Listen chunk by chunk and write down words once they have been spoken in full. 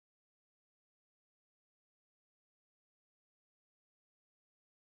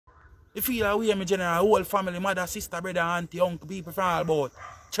You feel that way, my general, whole family, mother, sister, brother, auntie, uncle, people from all about.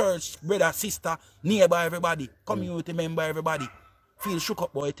 Church, brother, sister, neighbor, everybody. Community member, everybody. Feel shook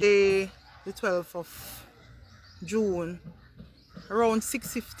up, boy. The 12th of June, around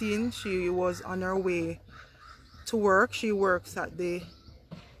 6:15, she was on her way to work. She works at the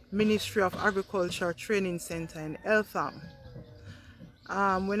Ministry of Agriculture Training Center in Eltham.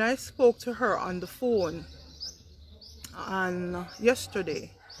 When I spoke to her on the phone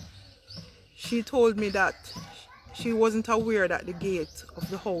yesterday, she told me that she wasn't aware that the gate of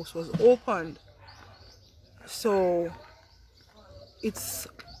the house was opened. So it's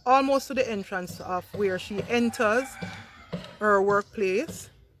almost to the entrance of where she enters her workplace.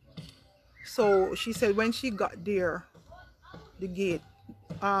 So she said when she got there, the gate,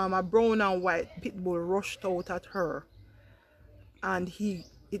 a brown and white pit bull rushed out at her, and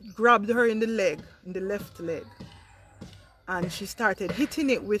it grabbed her in the leg, in the left leg, and she started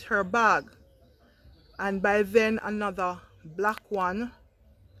hitting it with her bag. And by then another black one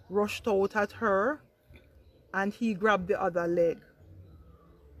rushed out at her, and he grabbed the other leg.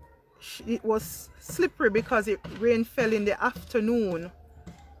 It was slippery because rain fell in the afternoon,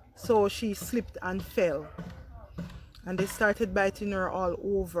 so she slipped and fell, and they started biting her all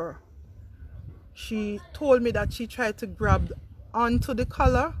over. She told me that she tried to grab onto the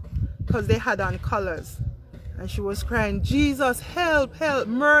collar because they had on collars, and she was crying, "Jesus, help, help,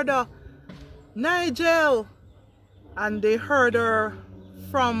 murder, Nigel!" And they heard her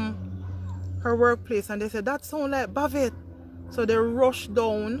from her workplace, and they said, "That sounds like Bavit." So they rushed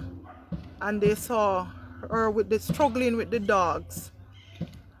down, and they saw her struggling with the dogs,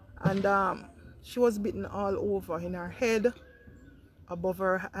 and she was bitten all over, in her head, above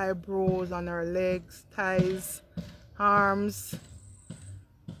her eyebrows, on her legs, thighs, arms.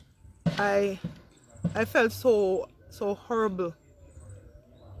 I felt so horrible,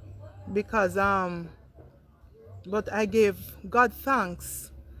 because but I gave God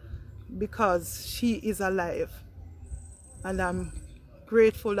thanks because she is alive, and I'm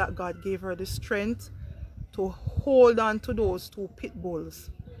grateful that God gave her the strength to hold on to those two pit bulls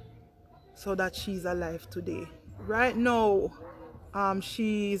so that she's alive today. Right now,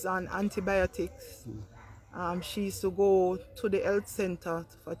 she's on antibiotics. She used to go to the health center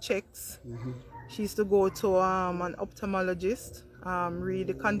for checks. She used to go to an ophthalmologist, read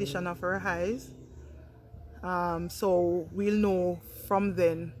the condition of her eyes. So we'll know from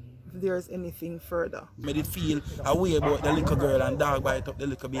then if there's anything further. Made it feel a way about the little girl and dog bite up the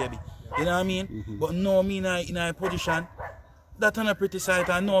little baby. You know what I mean? But now me in a position, that on a pretty sight,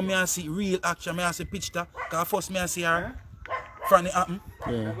 and now me I see real action, me I see picture, because first me I see her from the happen.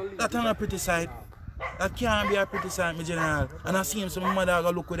 That on a pretty sight. That can't be a pretty sight, my general. And I see him, some mother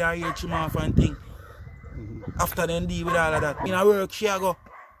go look with her hair trim off and thing. After then deal with all of that. In a work, she go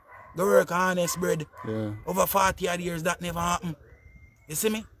work honest bread. Over 40 odd years, that never happened. You see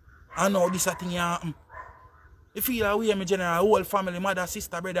me? I know this a thing happen. You feel that way, my general, whole family, mother,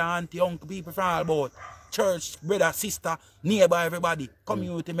 sister, brother, auntie, uncle, people from all about. Church, brother, sister, neighbor, everybody.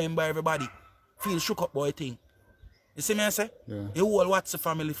 Community member, everybody. Feel shook up boy thing. You see me I say? The whole Watson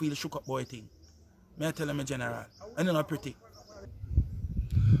family feel shook up boy thing. May I tell them, my general? And they're not pretty.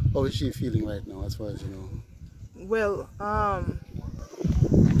 How is she feeling right now, as far as you know? Well,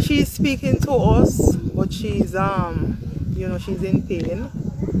 she's speaking to us, but she's you know, she's in pain,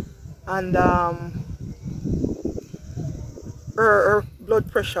 and her blood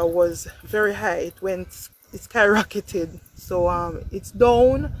pressure was very high. It skyrocketed. So it's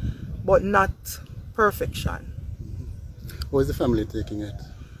down, but not perfection. How is the family taking it?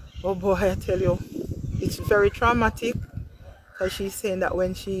 Oh boy, I tell you, it's very traumatic, because she's saying that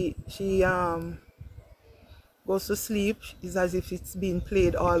when she goes to sleep, it's as if it's being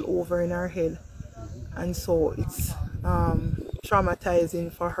played all over in her head, and so it's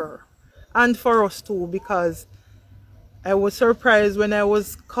traumatizing for her and for us too, because I was surprised when I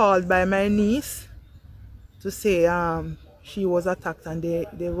was called by my niece to say she was attacked, and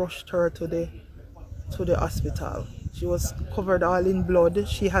they rushed her to the hospital. She was covered all in blood.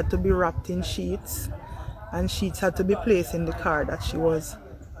 She had to be wrapped in sheets, and sheets had to be placed in the car that she was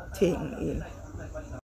taken in.